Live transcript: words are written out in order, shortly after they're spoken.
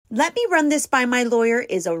Let me run this by my lawyer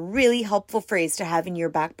is a really helpful phrase to have in your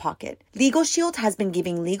back pocket. Legal Shield has been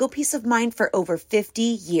giving legal peace of mind for over 50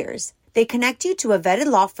 years. They connect you to a vetted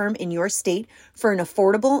law firm in your state for an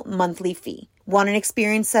affordable monthly fee. Want an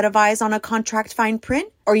experienced set of eyes on a contract fine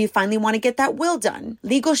print? Or you finally want to get that will done?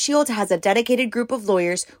 Legal Shield has a dedicated group of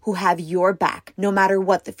lawyers who have your back, no matter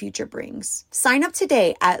what the future brings. Sign up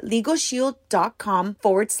today at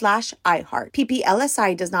LegalShield.com/iHeart.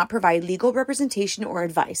 PPLSI does not provide legal representation or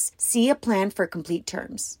advice. See a plan for complete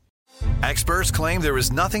terms. Experts claim there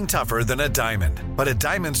is nothing tougher than a diamond. But at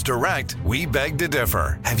Diamonds Direct, we beg to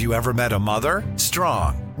differ. Have you ever met a mother?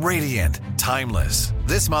 Strong, radiant, timeless.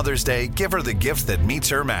 This Mother's Day, give her the gift that meets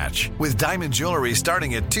her match. With diamond jewelry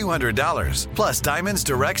starting at $200. Plus Diamonds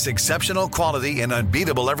Direct's exceptional quality and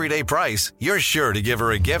unbeatable everyday price, you're sure to give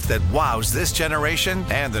her a gift that wows this generation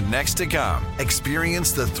and the next to come.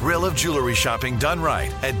 Experience the thrill of jewelry shopping done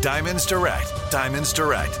right at Diamonds Direct. Diamonds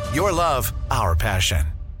Direct. Your love, our passion.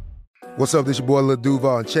 What's up, this your boy Lil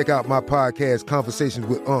Duval, and check out my podcast, Conversations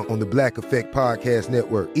with Unc, on the Black Effect Podcast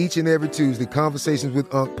Network. Each and every Tuesday, Conversations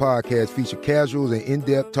with Unc podcast feature casual and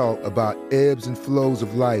in-depth talk about ebbs and flows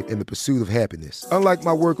of life and the pursuit of happiness. Unlike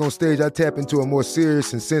my work on stage, I tap into a more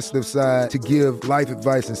serious and sensitive side to give life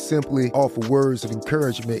advice and simply offer words of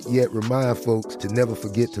encouragement, yet remind folks to never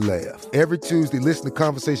forget to laugh. Every Tuesday, listen to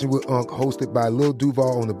Conversations with Unc, hosted by Lil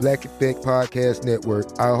Duval on the Black Effect Podcast Network,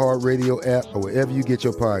 iHeartRadio app, or wherever you get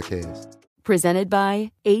your podcasts. Presented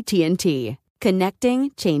by AT&T. Connecting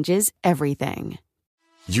changes everything.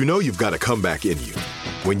 You know you've got a comeback in you.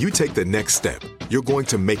 When you take the next step, you're going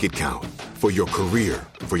to make it count. For your career,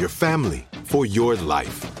 for your family, for your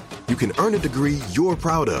life. You can earn a degree you're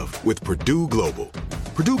proud of with Purdue Global.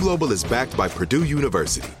 Purdue Global is backed by Purdue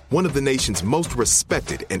University, one of the nation's most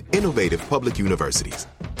respected and innovative public universities.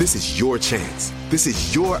 This is your chance. This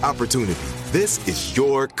is your opportunity. This is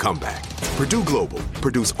your comeback. Purdue Global,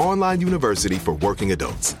 Purdue's online university for working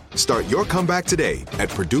adults. Start your comeback today at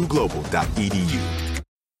purdueglobal.edu.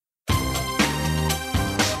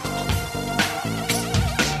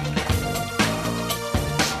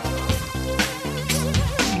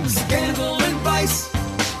 Scandal and vice,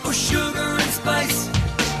 or sugar and spice.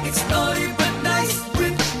 It's naughty but nice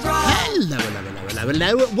with Rob. Hello.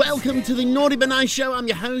 Welcome to the Naughty But Nice Show. I'm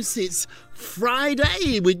your host. It's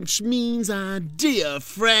Friday, which means our dear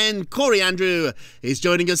friend Corey Andrew is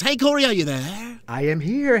joining us. Hey, Corey, are you there? I am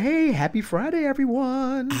here. Hey, happy Friday,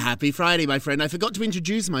 everyone. Happy Friday, my friend. I forgot to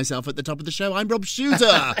introduce myself at the top of the show. I'm Rob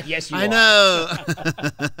Shooter. Yes, you I are. know.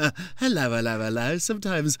 Hello.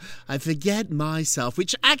 Sometimes I forget myself,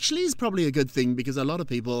 which actually is probably a good thing because a lot of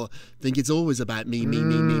people think it's always about me.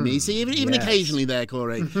 See, even Yes. occasionally there,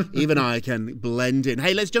 Corey, even I can blend in.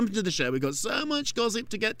 Hey, let's jump into the show. We've got so much gossip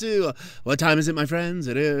to get to. What time is it, my friends?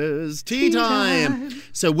 It is tea time.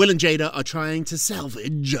 So Will and Jada are trying to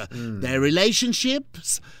salvage their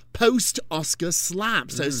relationships post-Oscar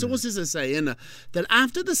slap. So sources are saying that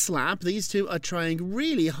after the slap, these two are trying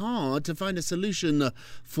really hard to find a solution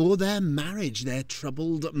for their marriage, their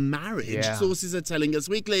troubled marriage. Yeah. Sources are telling Us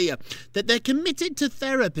Weekly that they're committed to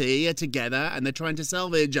therapy together and they're trying to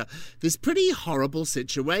salvage this pretty horrible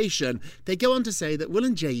situation. They go on to say that Will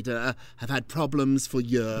and Jada have had problems for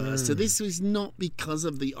years. So this was not because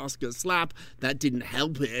of the Oscar slap. That didn't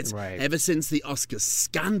help it. Right. Ever since the Oscar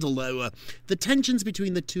scandal, though, the tensions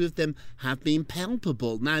between the two of them have been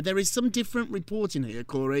palpable. Now, there is some different reporting here,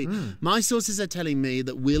 Corey. My sources are telling me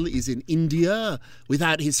that Will is in India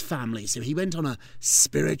without his family. So he went on a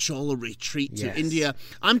spiritual retreat to Yes. India.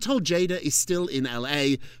 I'm told Jada is still in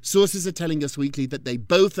LA. Sources are telling Us Weekly that they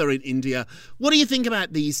both are in India. What do you think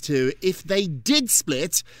about these two? If they did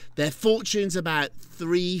split, their fortune's about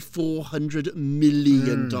 $300-400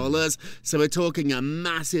 million. So we're talking a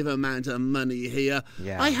massive amount of money here.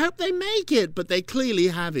 Yeah. I hope they make it, but they clearly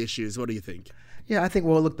have issues. What do you think? Yeah, I think,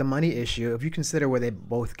 well, look, the money issue, if you consider where they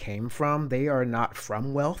both came from, they are not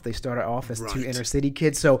from wealth. They started off as two Right. inner city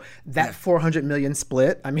kids. So that 400 million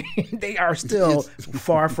split, I mean, they are still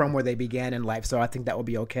far from where they began in life. So I think that will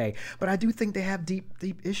be okay. But I do think they have deep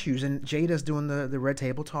issues. And Jada's doing the red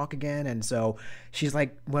table talk again. And so she's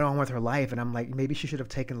like, went on with her life. And I'm like, maybe she should have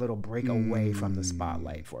taken a little break away from the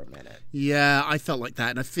spotlight for a minute. Yeah, I felt like that.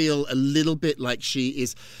 And I feel a little bit like she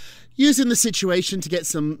is... using the situation to get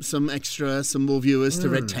some more viewers to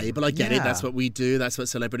Red Table. I get it. That's what we do. That's what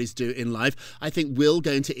celebrities do in life. I think Will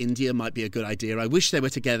going to India might be a good idea. I wish they were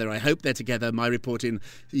together. I hope they're together. My reporting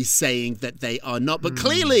is saying that they are not. But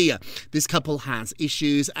clearly, this couple has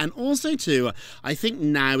issues. And also, too, I think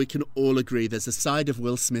now we can all agree there's a side of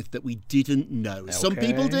Will Smith that we didn't know. Okay. Some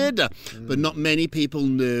people did, but not many people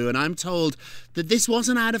knew. And I'm told that this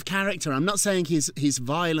wasn't out of character. I'm not saying he's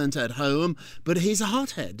violent at home, but he's a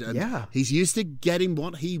hothead. And he's used to getting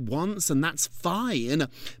what he wants, and that's fine.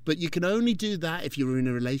 But you can only do that if you're in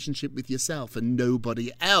a relationship with yourself and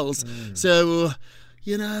nobody else. So,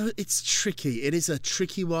 you know, it's tricky. It is a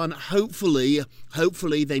tricky one. Hopefully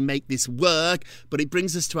they make this work. But it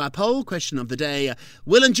brings us to our poll question of the day.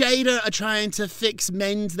 Will and Jada are trying to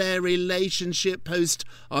mend their relationship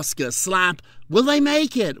post-Oscar slap. Will they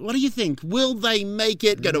make it? What do you think? Will they make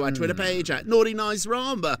it? Go to our Twitter page at Naughty Nice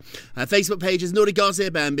Rom. Our Facebook page is Naughty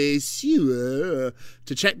Gossip, and be sure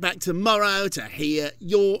to check back tomorrow to hear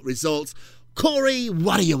your results. Corey,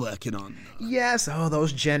 what are you working on? Yes,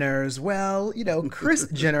 those Jenners. Well, you know, Kris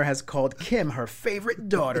Jenner has called Kim her favorite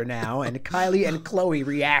daughter now, and Kylie and Khloe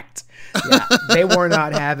react. Yeah, they were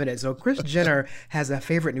not having it. So Kris Jenner has a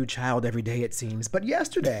favorite new child every day, it seems. But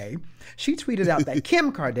yesterday, she tweeted out that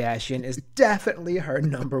Kim Kardashian is definitely her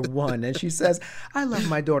number one. And she says, I love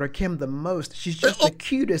my daughter Kim the most. She's just the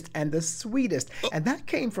cutest and the sweetest. And that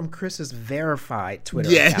came from Kris's verified Twitter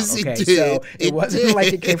account. Okay, it did. So it wasn't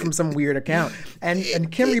like it came from some weird account.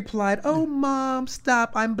 And Kim replied, "Oh, Mom,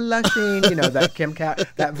 stop! I'm blushing." You know, that Kim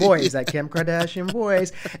Kardashian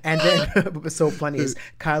voice. And then what was so funny is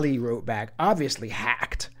Kylie wrote back, obviously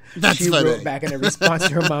hacked. She wrote back in a response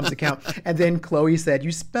to her mom's account. And then Khloe said,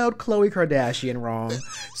 you spelled Khloe Kardashian wrong.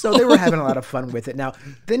 So they were having a lot of fun with it. Now,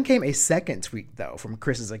 then came a second tweet, though, from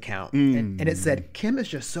Kris's account. And it said, Kim is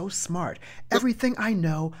just so smart. Everything I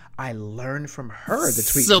know, I learned from her, the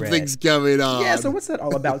tweet Something's going on. Yeah, so what's that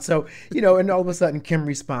all about? So, you know, and all of a sudden Kim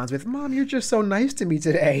responds with, Mom, you're just so nice to me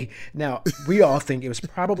today. Now, we all think it was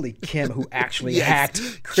probably Kim who actually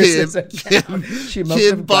hacked Kris's account. She must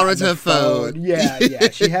have borrowed her phone. Yeah,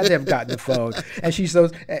 she had to have gotten the phone.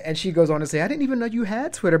 And she goes on to say, I didn't even know you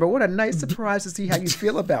had Twitter, but what a nice surprise to see how you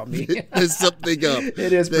feel about me. There's something up.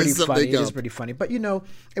 It is pretty funny. It is pretty funny. But, you know,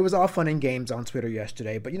 it was all fun and games on Twitter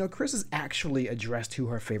yesterday. But, you know, Kris has actually addressed who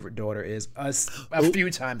her favorite daughter is a few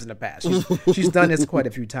times in the past. She's done this quite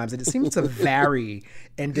a few times. And it seems to vary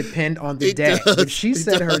and depend on the day. But she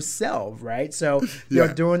said herself, right? So, you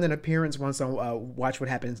know, during an appearance once on Watch What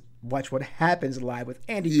Happens Live with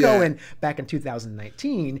Andy Cohen back in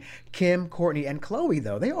 2019, Kim, Kourtney, and Khloe,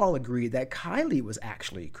 though, they all agreed that Kylie was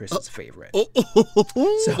actually Kris's favorite. So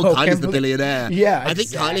Kylie's the billionaire. Yeah, I think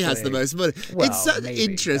Kylie has the most money. Well, it's so maybe.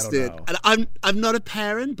 interesting. And I'm not a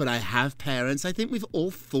parent, but I have parents. I think we've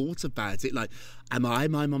all thought about it. Like, am I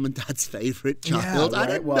my mom and dad's favorite child? Yeah, I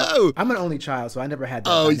don't know. I'm an only child, so I never had that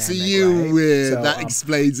dynamic, so you win. So, that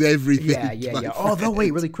explains everything. Yeah. Although,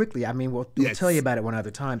 wait, really quickly, I mean, we'll tell you about it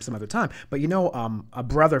some other time. But, you know, a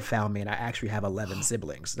brother found me, and I actually have 11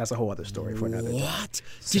 siblings. That's a whole other story for another day. What?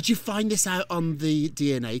 Did you find this out on the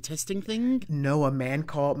DNA testing thing? No, a man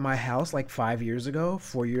called my house like 5 years ago,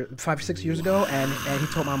 6 years ago, and he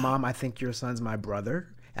told my mom, I think your son's my brother.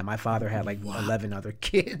 And my father had like 11 other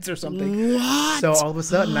kids or something. What? So all of a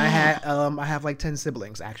sudden I have like 10n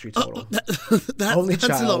siblings actually total. Only that's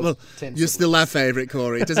child. A lot. Well, you're still our favourite,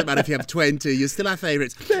 Corey. It doesn't matter if you have 20. You're still our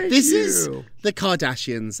favourites. This is the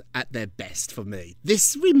Kardashians at their best for me.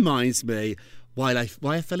 This reminds me why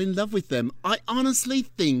I fell in love with them. I honestly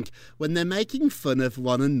think when they're making fun of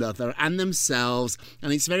one another and themselves,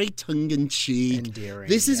 and it's very tongue-in-cheek, endearing,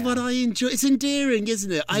 this is what I enjoy. It's endearing, isn't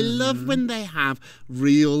it? I love when they have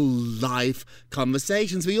real-life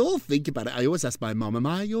conversations. We all think about it. I always ask my mom, am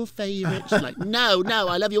I your favourite? She's like, no,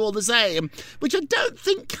 I love you all the same, which I don't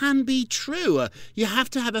think can be true. You have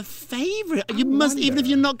to have a favourite. You must, even if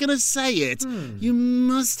you're not going to say it, you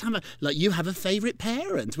must have you have a favourite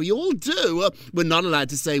parent. We all do. We're not allowed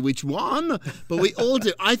to say which one, but we all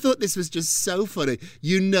do. I thought this was just so funny.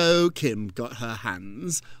 You know, Kim got her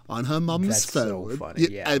hands on her mum's phone. So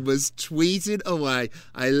funny, and was tweeting away.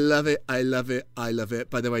 I love it.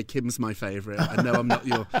 By the way, Kim's my favourite. I know I'm not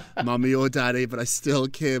your mummy or daddy, but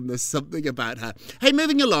Kim. There's something about her. Hey,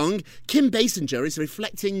 moving along, Kim Basinger is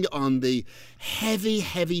reflecting on the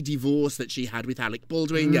heavy divorce that she had with Alec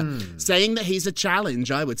Baldwin, saying that he's a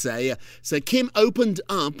challenge, I would say. So Kim opened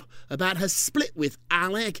up about her split with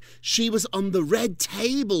Alec. She was on the Red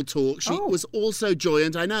Table Talk. She was also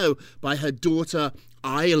joined, I know, by her daughter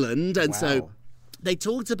Ireland, and so they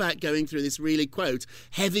talked about going through this really, quote,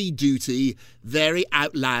 heavy-duty, very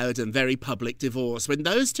out-loud and very public divorce. When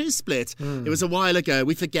those two split, it was a while ago,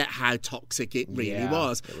 we forget how toxic it really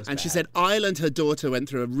was. And she said Ireland, her daughter, went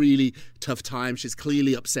through a really tough time. She's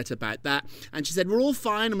clearly upset about that. And she said, we're all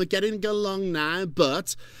fine and we're getting along now,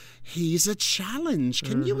 but he's a challenge.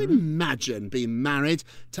 Can you imagine being married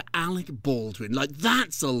to Alec Baldwin? Like,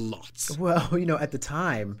 that's a lot. Well, at the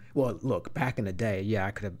time, look, back in the day,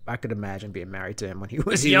 I could imagine being married to him when he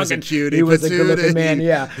was young. He was a cutie. He was a good-looking man,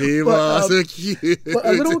 yeah. He was a cutie. But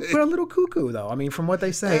a little cuckoo, though. I mean, from what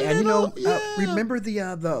they say. Remember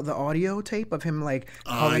the audio tape of him, like,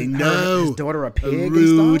 calling his daughter a pig and stuff?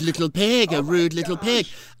 A rude little pig.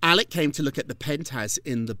 Alec came to look at the penthouse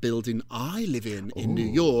in the building I live in New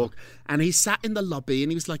York, and he sat in the lobby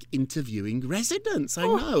and he was like interviewing residents. I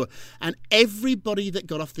know. And everybody that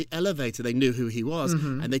got off the elevator, they knew who he was,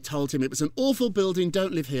 and they told him it was an awful building,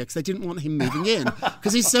 don't live here, because they didn't want him moving in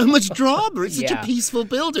because he's so much drama. It's such a peaceful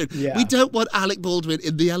building. Yeah. We don't want Alec Baldwin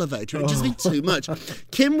in the elevator. It'd just be too much.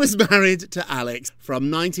 Kim was married to Alex from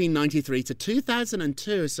 1993 to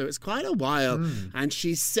 2002, so it's quite a while. And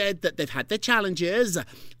she said that they've had their challenges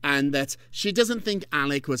and that she doesn't think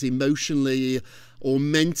Alec was emotionally or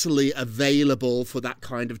mentally available for that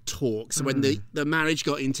kind of talk. So when the marriage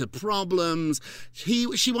got into problems,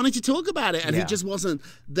 she wanted to talk about it, and he just wasn't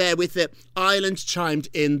there with it. Ireland chimed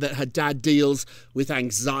in that her dad deals with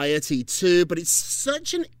anxiety too, but it's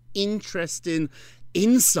such an interesting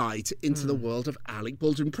insight into the world of Alec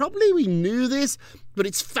Baldwin. Probably we knew this, but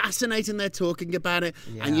it's fascinating they're talking about it.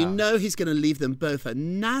 Yeah. And he's going to leave them both a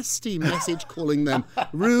nasty message calling them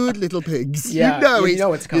rude little pigs. Yeah, he's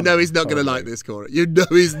not going to like this, Cora. You know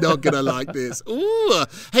he's not going to like this. Ooh.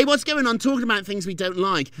 Hey, what's going on? Talking about things we don't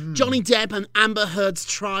like. Johnny Depp and Amber Heard's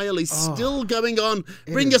trial is still going on.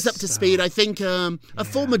 Bring us up to speed. I think a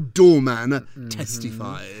former doorman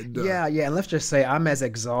testified. Yeah, and let's just say I'm as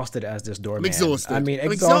exhausted as this doorman. I'm exhausted. I mean,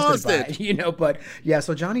 exhausted. But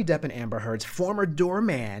so Johnny Depp and Amber Heard's former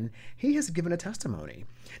doorman, he has given a testimony.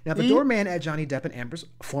 Now, the doorman at Johnny Depp and Amber's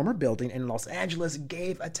former building in Los Angeles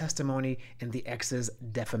gave a testimony in the ex's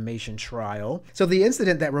defamation trial. So the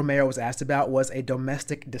incident that Romero was asked about was a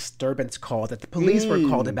domestic disturbance call that the police were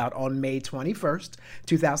called about on May 21st,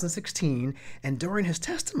 2016. And during his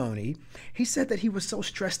testimony, he said that he was so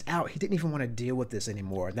stressed out, he didn't even want to deal with this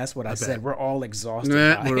anymore. And that's what I said. We're all exhausted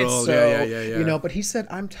by it. But he said,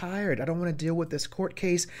 I'm tired. I don't want to deal with this court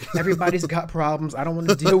case. Everybody's got problems. I don't want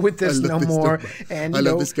to deal with this no more. And, I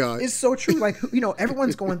love this guy. It's so true. Like,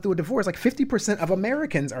 everyone's going through a divorce. Like 50% of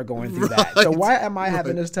Americans are going through that. So why am I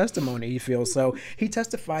having this testimony, he feels? So he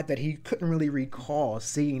testified that he couldn't really recall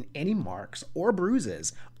seeing any marks or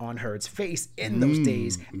bruises on Heard's face in those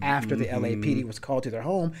days after the LAPD was called to their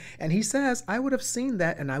home. And he says, I would have seen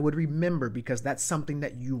that and I would remember, because that's something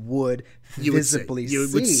that you would visibly see. You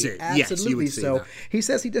would see. Absolutely. Yes, you would see so that. he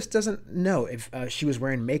says he just doesn't know if she was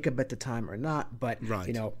wearing makeup at the time or not. But,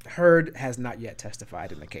 Heard has not yet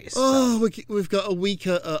testified in the case. We've got a week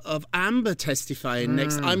of Amber testifying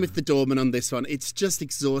next. I'm with the doorman on this one. It's just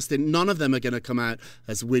exhausting. None of them are going to come out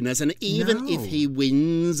as winners. And even if he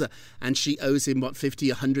wins and she owes him,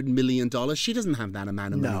 $50, $100 million, she doesn't have that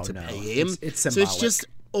amount of money to pay him. It's symbolic. So it's just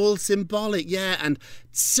all symbolic, and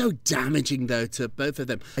so damaging, though, to both of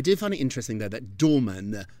them. I do find it interesting, though, that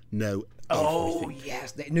doormen know Oh, everything.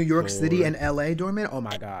 yes. New York City and LA doorman? Oh,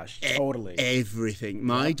 my gosh. Totally. Everything.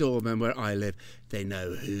 My doorman, where I live, they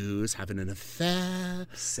know who's having an affair,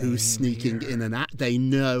 who's sneaking in and out. They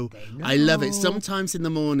know. I love it. Sometimes in the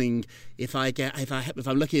morning, if I'm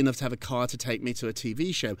lucky enough to have a car to take me to a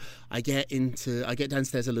TV show, I get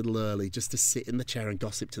downstairs a little early just to sit in the chair and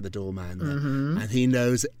gossip to the doorman. Mm-hmm. And he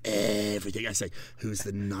knows everything. I say, who's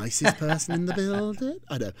the nicest person in the building?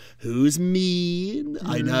 I know. Who's mean?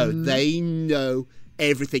 I know. They know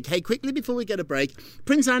everything. Hey, quickly before we get a break,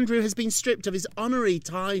 Prince Andrew has been stripped of his honorary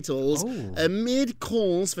titles amid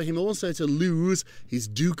calls for him also to lose his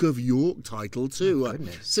Duke of York title too.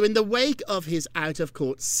 So in the wake of his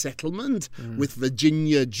out-of-court settlement with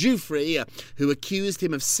Virginia Giuffre, who accused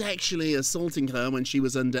him of sexually assaulting her when she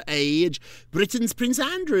was underage, Britain's Prince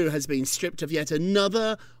Andrew has been stripped of yet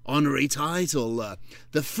another honorary title.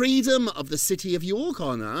 The Freedom of the City of York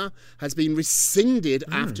honour has been rescinded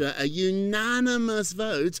after a unanimous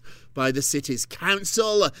vote by the city's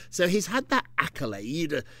council. So he's had that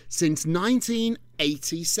accolade since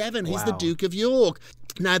 1987. He's the Duke of York.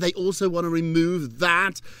 Now they also want to remove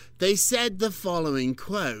that They said the following,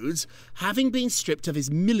 quote, "Having been stripped of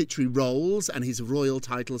his military roles and his royal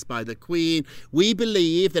titles by the Queen, we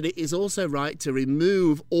believe that it is also right to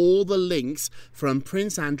remove all the links from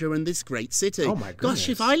Prince Andrew and this great city." Oh my goodness. Gosh,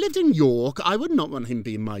 if I lived in York, I would not want him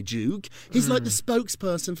being my duke. He's like the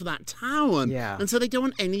spokesperson for that town. Yeah. And so they don't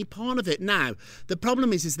want any part of it. Now, the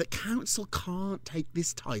problem is that council can't take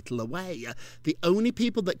this title away. The only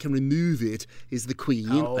people that can remove it is the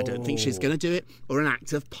Queen. I don't think she's going to do it, or an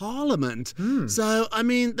act of Parliament. So, I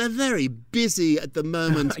mean, they're very busy at the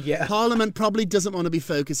moment. Yeah. Parliament probably doesn't want to be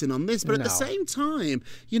focusing on this, but at the No. same time,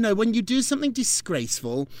 you know, when you do something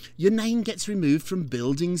disgraceful, your name gets removed from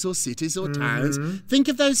buildings or cities or towns. Think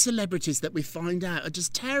of those celebrities that we find out are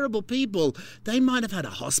just terrible people. They might have had a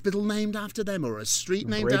hospital named after them or a street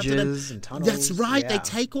named after them. Bridges and tunnels. That's right. They Yeah.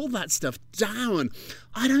 take all that stuff down.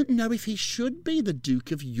 I don't know if he should be the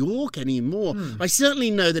Duke of York anymore. I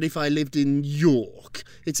certainly know that if I lived in York,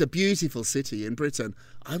 it's a beautiful city in Britain,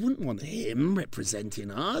 I wouldn't want him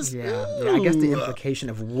representing us. Yeah, I guess the Ooh. implication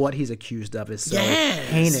of what he's accused of is so Yes.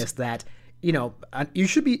 heinous that, you know, you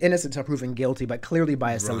should be innocent until proven guilty, but clearly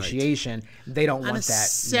by association, they don't And want a that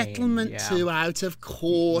settlement name. too out of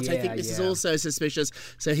court. I think Yeah, this is yeah. also suspicious.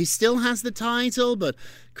 So he still has the title, but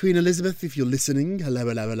Queen Elizabeth, if you're listening, hello,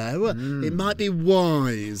 it might be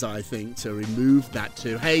wise, I think, to remove that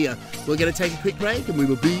too. Hey, we're going to take a quick break and we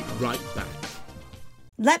will be right back.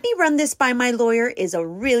 Let me run this by my lawyer is a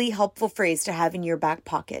really helpful phrase to have in your back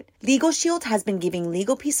pocket. Legal Shield has been giving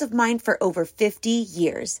legal peace of mind for over 50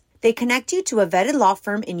 years. They connect you to a vetted law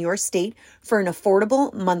firm in your state for an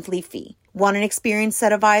affordable monthly fee. Want an experienced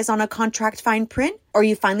set of eyes on a contract fine print? Or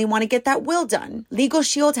you finally want to get that will done? Legal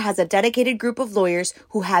Shield has a dedicated group of lawyers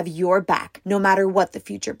who have your back, no matter what the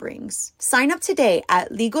future brings. Sign up today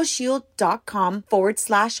at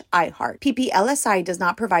LegalShield.com/iHeart. PPLSI does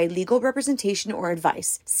not provide legal representation or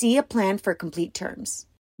advice. See a plan for complete terms.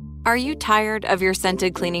 Are you tired of your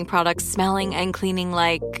scented cleaning products smelling and cleaning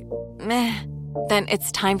like meh? Then it's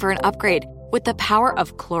time for an upgrade with the power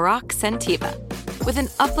of Clorox Scentiva. With an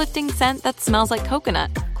uplifting scent that smells like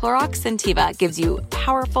coconut, Clorox Scentiva gives you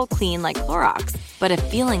powerful clean like Clorox, but a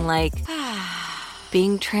feeling like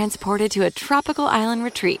being transported to a tropical island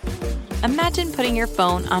retreat. Imagine putting your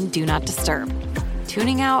phone on Do Not Disturb,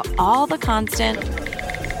 tuning out all the constant,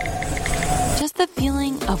 just the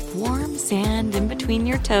feeling of warm sand in between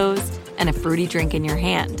your toes and a fruity drink in your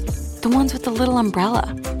hand. The ones with the little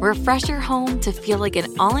umbrella. Refresh your home to feel like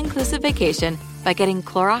an all-inclusive vacation by getting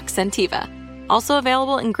Clorox Scentiva. Also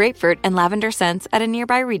available in grapefruit and lavender scents at a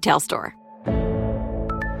nearby retail store.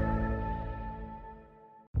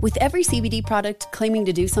 With every CBD product claiming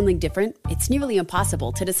to do something different, it's nearly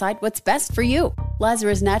impossible to decide what's best for you.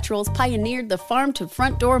 Lazarus Naturals pioneered the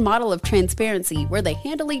farm-to-front-door model of transparency, where they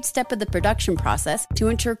handle each step of the production process to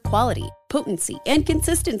ensure quality, potency, and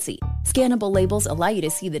consistency. Scannable labels allow you to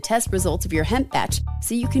see the test results of your hemp batch,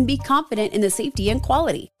 so you can be confident in the safety and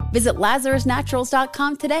quality. Visit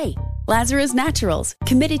LazarusNaturals.com today. Lazarus Naturals,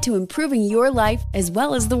 committed to improving your life as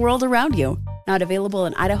well as the world around you. Not available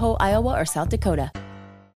in Idaho, Iowa, or South Dakota.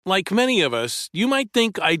 Like many of us, you might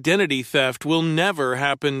think identity theft will never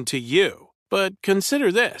happen to you. But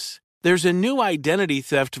consider this. There's a new identity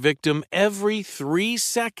theft victim every 3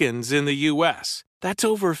 seconds in the U.S. That's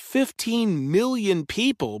over 15 million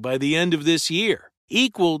people by the end of this year,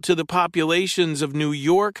 equal to the populations of New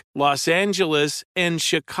York, Los Angeles, and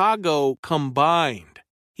Chicago combined.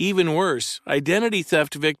 Even worse, identity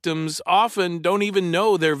theft victims often don't even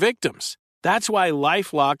know they're victims. That's why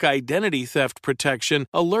LifeLock Identity Theft Protection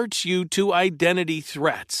alerts you to identity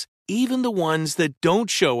threats, even the ones that don't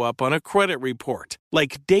show up on a credit report,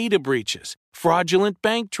 like data breaches, fraudulent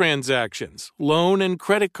bank transactions, loan and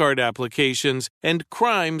credit card applications, and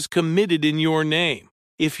crimes committed in your name.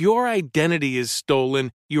 If your identity is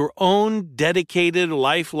stolen, your own dedicated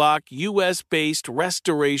LifeLock U.S.-based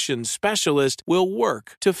restoration specialist will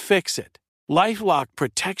work to fix it. LifeLock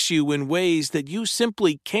protects you in ways that you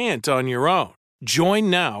simply can't on your own. Join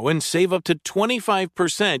now and save up to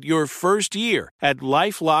 25% your first year at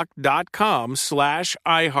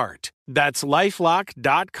LifeLock.com/iHeart. That's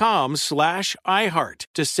LifeLock.com/iHeart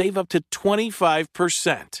to save up to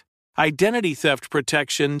 25%. Identity theft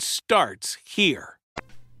protection starts here.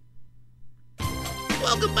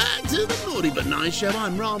 Welcome back to the Naughty But Nice Show.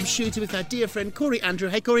 I'm Rob Shooter with our dear friend Corey Andrew.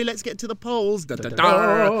 Hey, Corey, let's get to the polls. Da, da, da.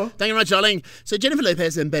 Thank you very much, darling. So Jennifer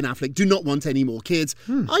Lopez and Ben Affleck do not want any more kids.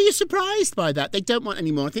 Are you surprised by that? They don't want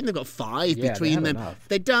any more. I think they've got 5 between them.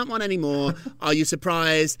 They don't want any more. Are you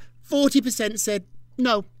surprised? 40% said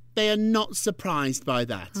no. they are not surprised by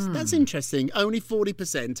that. That's interesting. Only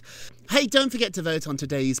 40%. Hey, don't forget to vote on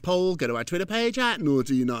today's poll. Go to our Twitter page at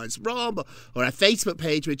Naughty Nice Rob or our Facebook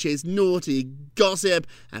page, which is Naughty Gossip.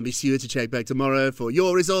 And be sure to check back tomorrow for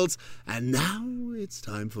your results. And now it's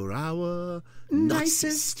time for our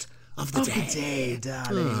nicest of the day,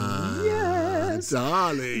 darling. Yes,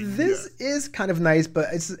 darling. This is kind of nice, but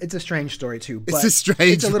it's a strange story too. But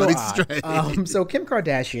it's a little odd. strange. So Kim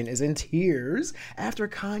Kardashian is in tears after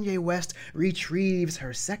Kanye West retrieves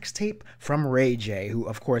her sex tape from Ray J, who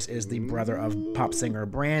of course is the brother of pop singer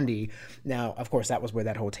Brandy. Now, of course, that was where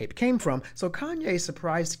that whole tape came from. So Kanye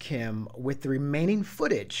surprised Kim with the remaining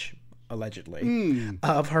footage, allegedly,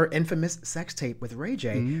 of her infamous sex tape with Ray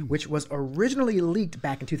J, which was originally leaked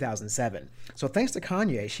back in 2007. So thanks to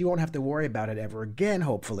Kanye, she won't have to worry about it ever again,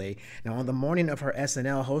 hopefully. Now, on the morning of her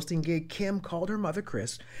SNL hosting gig, Kim called her mother,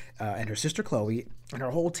 Kris, and her sister, Khloe, and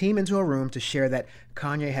her whole team into a room to share that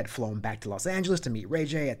Kanye had flown back to Los Angeles to meet Ray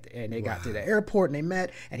J, and they got to the airport and they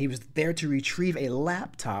met, and he was there to retrieve a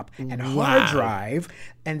laptop and a hard drive,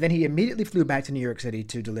 and then he immediately flew back to New York City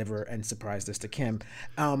to deliver and surprise this to Kim.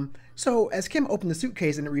 So as Kim opened the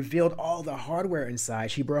suitcase and it revealed all the hardware inside,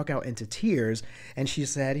 she broke out into tears, and she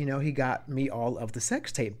said, he got me all of the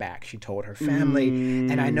sex tape back, she told her family.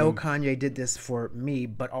 And I know Kanye did this for me,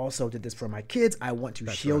 but also did this for my kids. I want to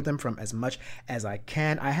shield them from as much as I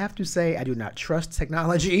can. I have to say, I do not trust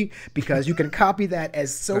technology, because you can copy that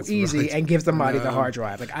as so easy and give somebody the hard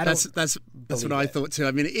drive. Like, I don't. That's what I thought too.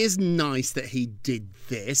 I mean, it is nice that he did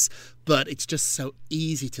this, but it's just so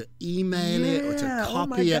easy to email it or to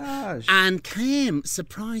copy it. And Kim,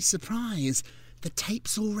 surprise, surprise, the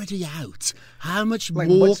tape's already out. How much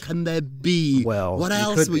more can there be? Well, what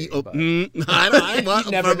else we? You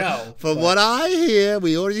never know. From what I hear,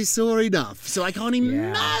 we already saw enough. So I can't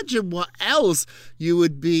imagine what else you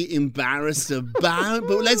would be embarrassed about.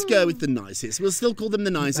 But let's go with the nicest. We'll still call them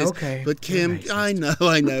the nicest. Okay. But Kim, I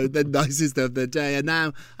know, the nicest of the day. And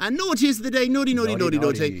now, and naughtiest of the day,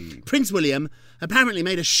 naughty. Prince William apparently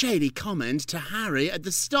made a shady comment to Harry at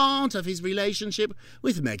the start of his relationship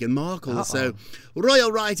with Meghan Markle. So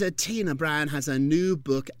royal writer Tina Brown has a new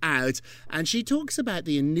book out, and she talks about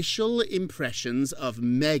the initial impressions of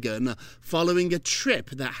Meghan following a trip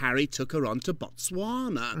that Harry took her on to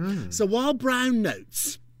Botswana. So while Brown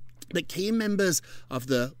notes that key members of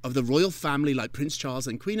the royal family, like Prince Charles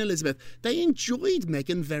and Queen Elizabeth, they enjoyed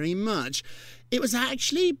Meghan very much, it was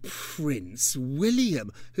actually Prince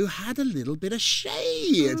William who had a little bit of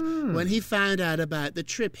shade when he found out about the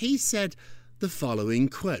trip. He said the following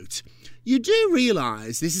quote: "You do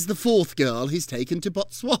realise this is the fourth girl he's taken to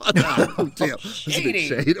Botswana." Oh dear, shady.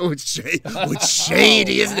 It's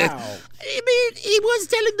shady, isn't it? I mean, he was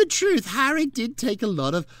telling the truth. Harry did take a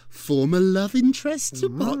lot of former love interests to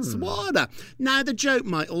Botswana. Now, the joke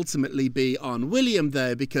might ultimately be on William,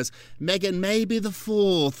 though, because Meghan may be the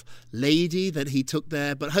fourth lady that he took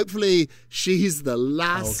there, but hopefully she's the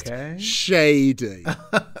last shady.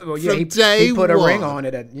 Well, yeah, he put a ring on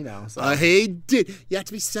it, So. He did. You have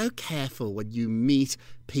to be so careful when you meet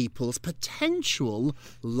people's potential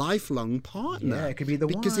lifelong partner. Yeah, it could be the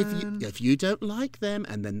because one. Because if you don't like them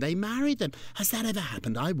and then they marry them, has that ever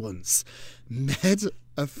happened? I once met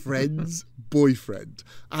a friend's boyfriend.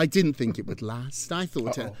 I didn't think it would last. I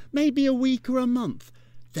thought maybe a week or a month.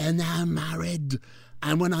 They're now married.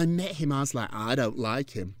 And when I met him, I was like, I don't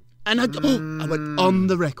like him. And I went on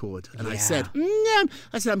the record and I said,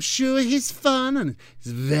 I'm sure he's fun and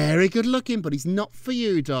he's very good looking, but he's not for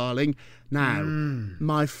you, darling. Now,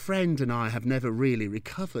 my friend and I have never really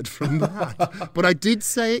recovered from that. But I did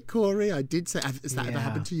say it, Corey. I did say, has that ever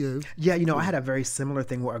happened to you? Yeah, I had a very similar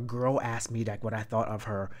thing where a girl asked me like what I thought of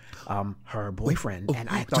her boyfriend, and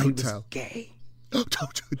I thought he was gay.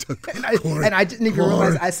 And I didn't even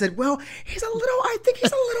realize. I said, well, I think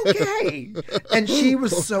he's a little gay. And she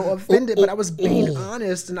was so offended, but I was being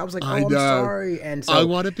honest, and I was like, I'm sorry. And so I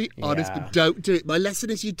want to be honest, but don't do it. My lesson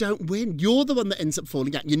is you don't win. You're the one that ends up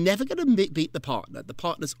falling out. You're never going to beat the partner. The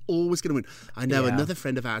partner's always going to win. I know another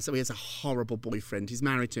friend of ours, he has a horrible boyfriend. He's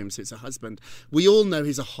married to him, so it's a husband. We all know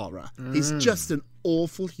he's a horror. He's just an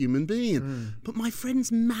awful human being. But my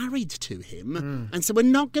friend's married to him, and so we're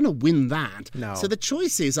not going to win that. No. So the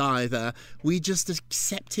choice is either we just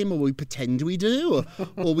accept him or we pretend we do,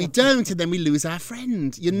 or we don't, and then we lose our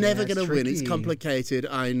friend. You're never going to win. It's complicated.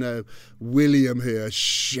 I know. William here,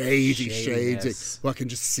 shady. Well, I can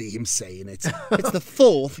just see him saying it. It's the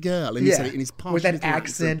fourth girl, and he said it in his posh with that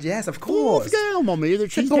accent. Yes, of course. Fourth girl, mommy. The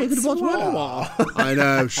she's taken to Botswana. I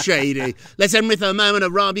know, shady. Let's end with a moment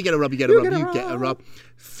of Rob. You get a Rob. You get a Rob. You get a Rob. are.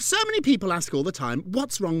 So many people ask all the time,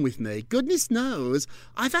 what's wrong with me? Goodness knows,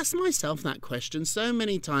 I've asked myself that question so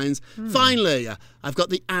many times. Finally, I've got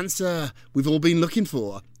the answer we've all been looking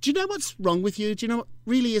for. Do you know what's wrong with you? Do you know what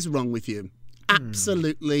really is wrong with you?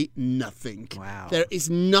 Absolutely nothing. Wow. There is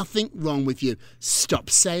nothing wrong with you. Stop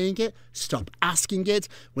saying it. Stop asking it.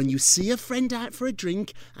 When you see a friend out for a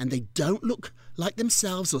drink and they don't look like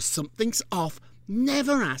themselves or something's off,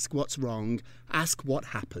 never ask what's wrong. Ask what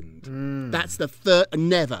happened. That's the first.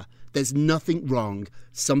 Never. There's nothing wrong.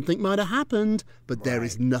 Something might have happened, but there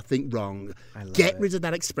is nothing wrong. Get rid of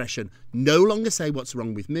that expression. No longer say what's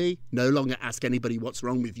wrong with me. No longer ask anybody what's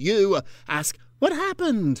wrong with you. Ask, what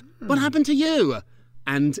happened? What happened to you?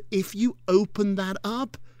 And if you open that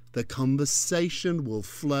up, the conversation will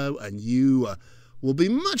flow and you will be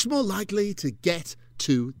much more likely to get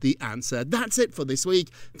to the answer. That's it for this week.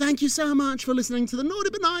 Thank you so much for listening to the Naughty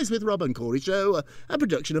But Nice with Rob and Corey show, a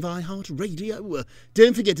production of iHeartRadio.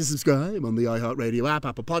 Don't forget to subscribe on the iHeartRadio app,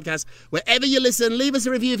 Apple Podcasts, wherever you listen. Leave us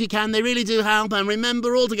a review if you can. They really do help. And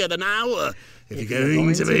remember all together now, if you're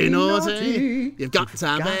going to be naughty, you've got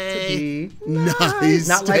to be nice.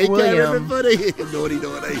 Not like Take care, William. everybody. Naughty.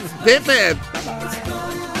 Pip, pip.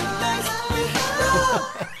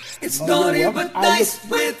 It's Naughty But Nice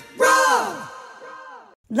with Rob.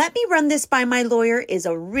 Let me run this by my lawyer is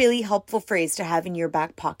a really helpful phrase to have in your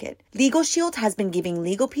back pocket. Legal Shield has been giving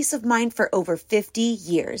legal peace of mind for over 50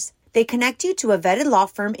 years. They connect you to a vetted law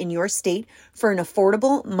firm in your state for an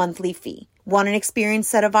affordable monthly fee. Want an experienced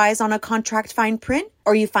set of eyes on a contract fine print?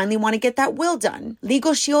 Or you finally want to get that will done?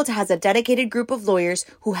 Legal Shield has a dedicated group of lawyers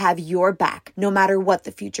who have your back, no matter what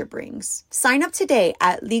the future brings. Sign up today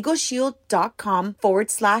at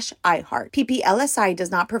LegalShield.com/iHeart. PPLSI does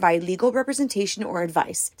not provide legal representation or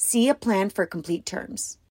advice. See a plan for complete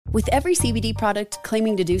terms. With every CBD product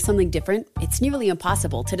claiming to do something different, it's nearly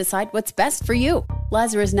impossible to decide what's best for you.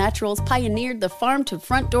 Lazarus Naturals pioneered the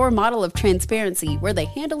farm-to-front-door model of transparency, where they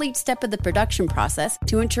handle each step of the production process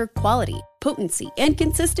to ensure quality, potency, and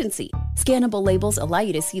consistency. Scannable labels allow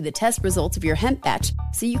you to see the test results of your hemp batch,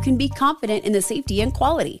 so you can be confident in the safety and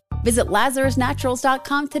quality. Visit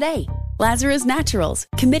LazarusNaturals.com today. Lazarus Naturals,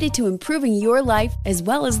 committed to improving your life as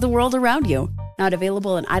well as the world around you. Not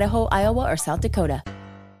available in Idaho, Iowa, or South Dakota.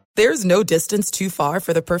 There's no distance too far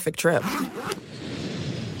for the perfect trip.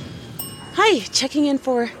 Hi, checking in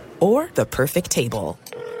for... Or the perfect table.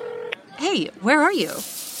 Hey, where are you?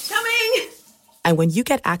 Coming! And when you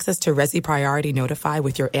get access to Resi Priority Notify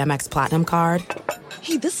with your Amex Platinum card...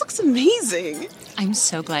 Hey, this looks amazing. I'm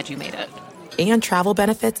so glad you made it. And travel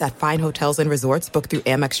benefits at fine hotels and resorts booked through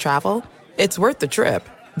Amex Travel, it's worth the trip.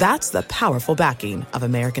 That's the powerful backing of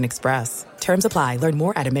American Express. Terms apply. Learn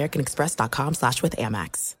more at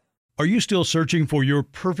americanexpress.com/withAmex. Are you still searching for your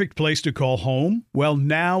perfect place to call home? Well,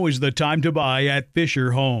 now is the time to buy at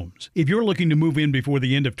Fisher Homes. If you're looking to move in before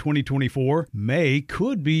the end of 2024, May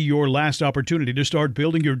could be your last opportunity to start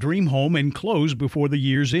building your dream home and close before the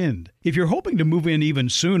year's end. If you're hoping to move in even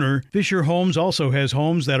sooner, Fisher Homes also has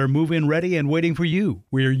homes that are move-in ready and waiting for you,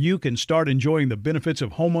 where you can start enjoying the benefits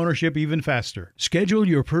of homeownership even faster. Schedule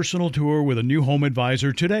your personal tour with a new home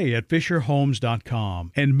advisor today at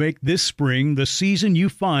FisherHomes.com and make this spring the season you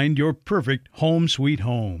find your perfect home sweet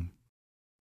home.